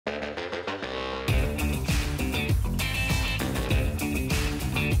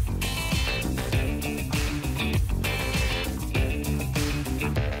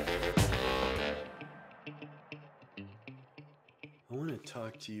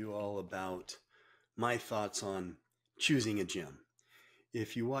to you all about my thoughts on choosing a gym.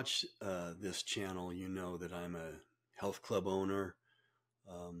 If you watch this channel, you know that I'm a health club owner.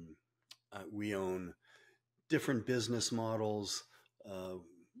 Um, we own different business models,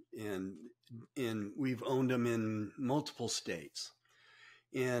 and we've owned them in multiple states.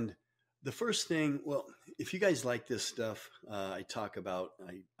 And the first thing, well, if you guys like this stuff, I talk about,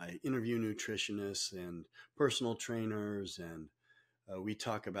 I interview nutritionists and personal trainers, and we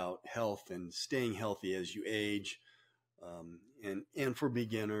talk about health and staying healthy as you age, and for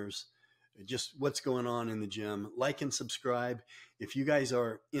beginners, just what's going on in the gym. Like and subscribe. If you guys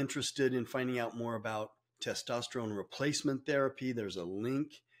are interested in finding out more about testosterone replacement therapy, there's a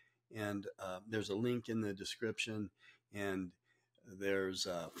link, and there's a link in the description, and there's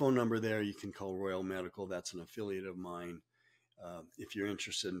a phone number there. You can call Royal Medical. That's an affiliate of mine, if you're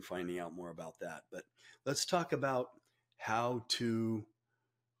interested in finding out more about that. But let's talk about how to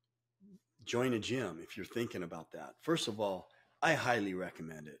join a gym if you're thinking about that. First of all, I highly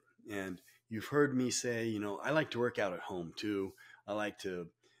recommend it. And you've heard me say, I like to work out at home too. I like to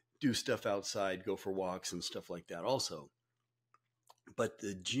do stuff outside, go for walks and stuff like that also. But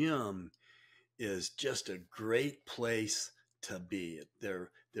the gym is just a great place to be. They're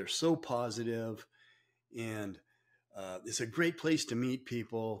so positive, and it's a great place to meet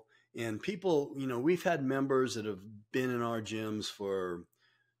people. And people, we've had members that have been in our gyms for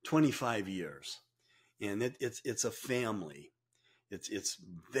 25 years, and it's a family. It's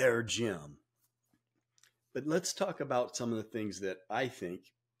their gym. But let's talk about some of the things that I think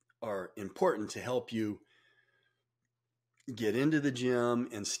are important to help you get into the gym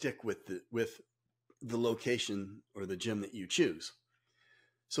and stick with the location or the gym that you choose.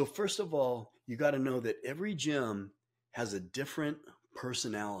 So first of all, you got to know that every gym has a different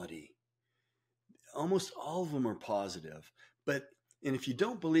personality. Almost all of them are positive. And if you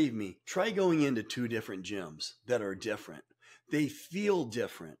don't believe me, try going into 2 different gyms that are different. They feel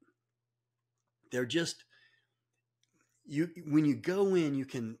different. They're just, when you go in, you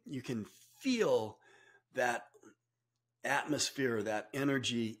can feel that atmosphere, that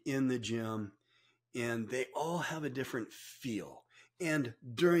energy in the gym, and they all have a different feel. And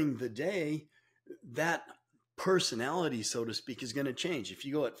during the day, that personality, so to speak, is going to change. If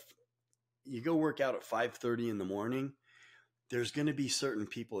you go work out at 5:30 in the morning, there's going to be certain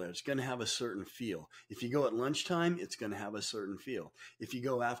people there. It's going to have a certain feel. If you go at lunchtime, it's going to have a certain feel. If you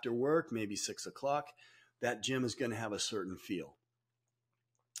go after work, maybe 6 o'clock, that gym is going to have a certain feel.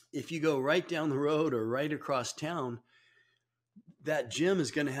 If you go right down the road or right across town, that gym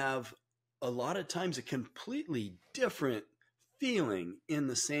is going to have a lot of times a completely different feeling in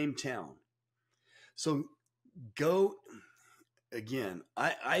the same town. So go, again,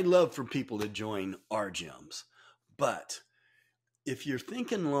 I love for people to join our gyms, but if you're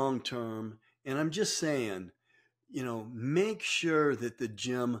thinking long-term, and I'm just saying, make sure that the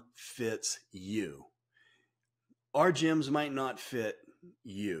gym fits you. Our gyms might not fit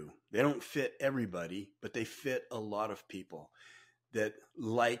you. They don't fit everybody, but they fit a lot of people that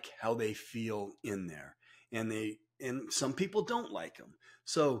like how they feel in there. And some people don't like them.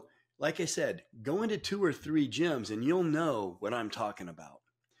 So, like I said, go into 2 or 3 gyms and you'll know what I'm talking about.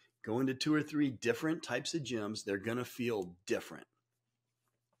 Go into 2 or 3 different types of gyms. They're going to feel different.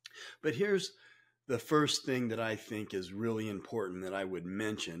 But here's the first thing that I think is really important that I would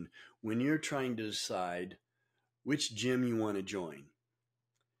mention when you're trying to decide which gym you want to join.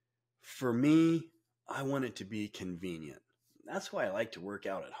 For me, I want it to be convenient. That's why I like to work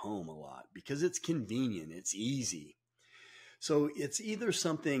out at home a lot, because it's convenient, it's easy. So it's either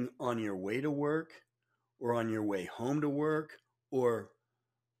something on your way to work or on your way home to work, or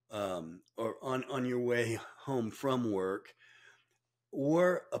on your way home from work,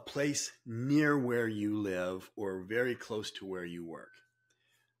 or a place near where you live or very close to where you work.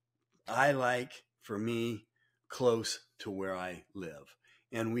 I like, for me, close to where I live.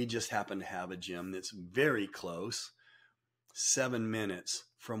 And we just happen to have a gym that's very close, 7 minutes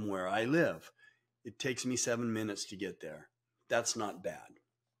from where I live. It takes me 7 minutes to get there. That's not bad.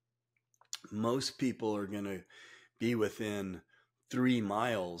 Most people are going to be within 3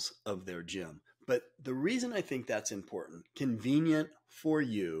 miles of their gym. But the reason I think that's important, convenient for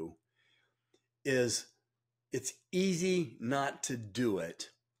you, is it's easy not to do it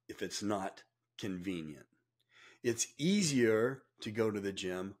if it's not convenient. It's easier to go to the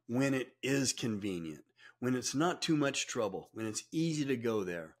gym when it is convenient, when it's not too much trouble, when it's easy to go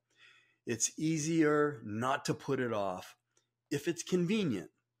there. It's easier not to put it off if it's convenient.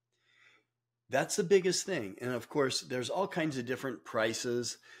 That's the biggest thing. And of course, there's all kinds of different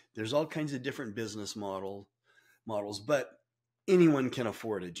prices. There's all kinds of different business models. But anyone can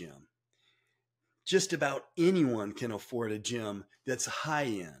afford a gym. Just about anyone can afford a gym that's high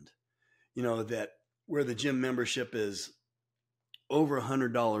end, that where the gym membership is over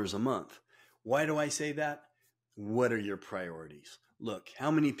 $100 a month. Why do I say that? What are your priorities? Look, how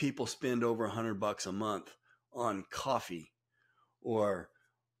many people spend over $100 a month on coffee or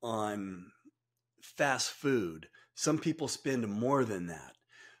on fast food? Some people spend more than that.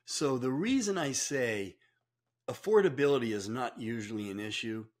 So the reason I say affordability is not usually an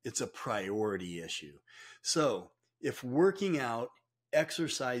issue, it's a priority issue. So if working out,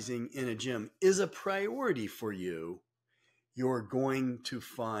 exercising in a gym is a priority for you, you're going to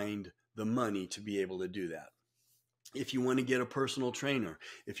find the money to be able to do that. If you want to get a personal trainer,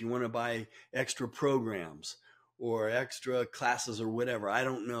 if you want to buy extra programs or extra classes or whatever, I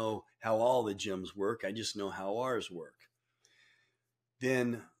don't know how all the gyms work, I just know how ours work,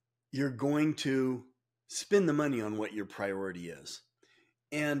 then you're going to spend the money on what your priority is.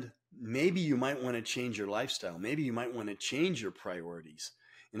 And maybe you might want to change your lifestyle. Maybe you might want to change your priorities.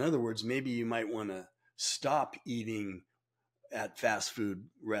 In other words, maybe you might want to stop eating at fast food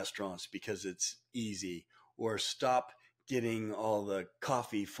restaurants because it's easy, or stop getting all the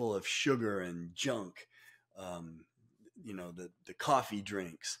coffee full of sugar and junk, the coffee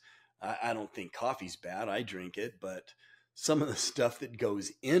drinks. I don't think coffee's bad. I drink it, but some of the stuff that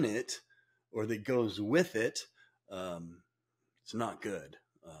goes in it or that goes with it, it's not good,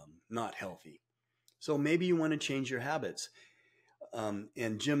 not healthy. So maybe you want to change your habits.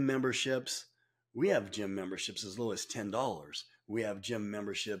 And gym memberships, we have gym memberships as low as $10. We have gym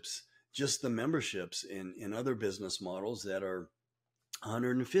memberships, just the memberships in other business models that are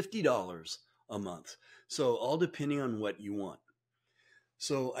 $150 a month. So all depending on what you want.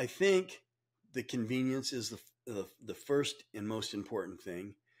 So I think the convenience is the first and most important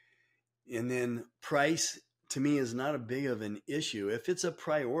thing. And then price, to me, is not a big of an issue. If it's a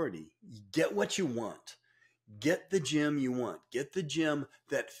priority, get what you want. Get the gym you want. Get the gym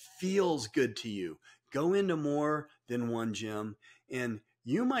that feels good to you. Go into more than one gym, and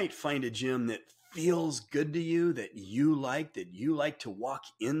you might find a gym that feels good to you, that you like to walk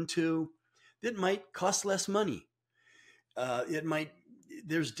into, that might cost less money.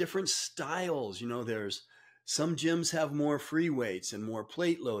 There's different styles. There's some gyms have more free weights and more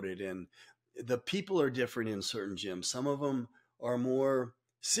plate loaded, and the people are different in certain gyms. Some of them are more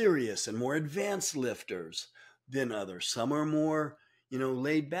serious and more advanced lifters than others. Some are more,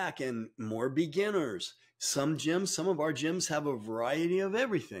 laid back and more beginners. Some of our gyms have a variety of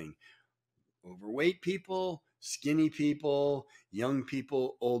everything. Overweight people, skinny people, young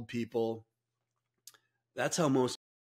people, old people. That's how most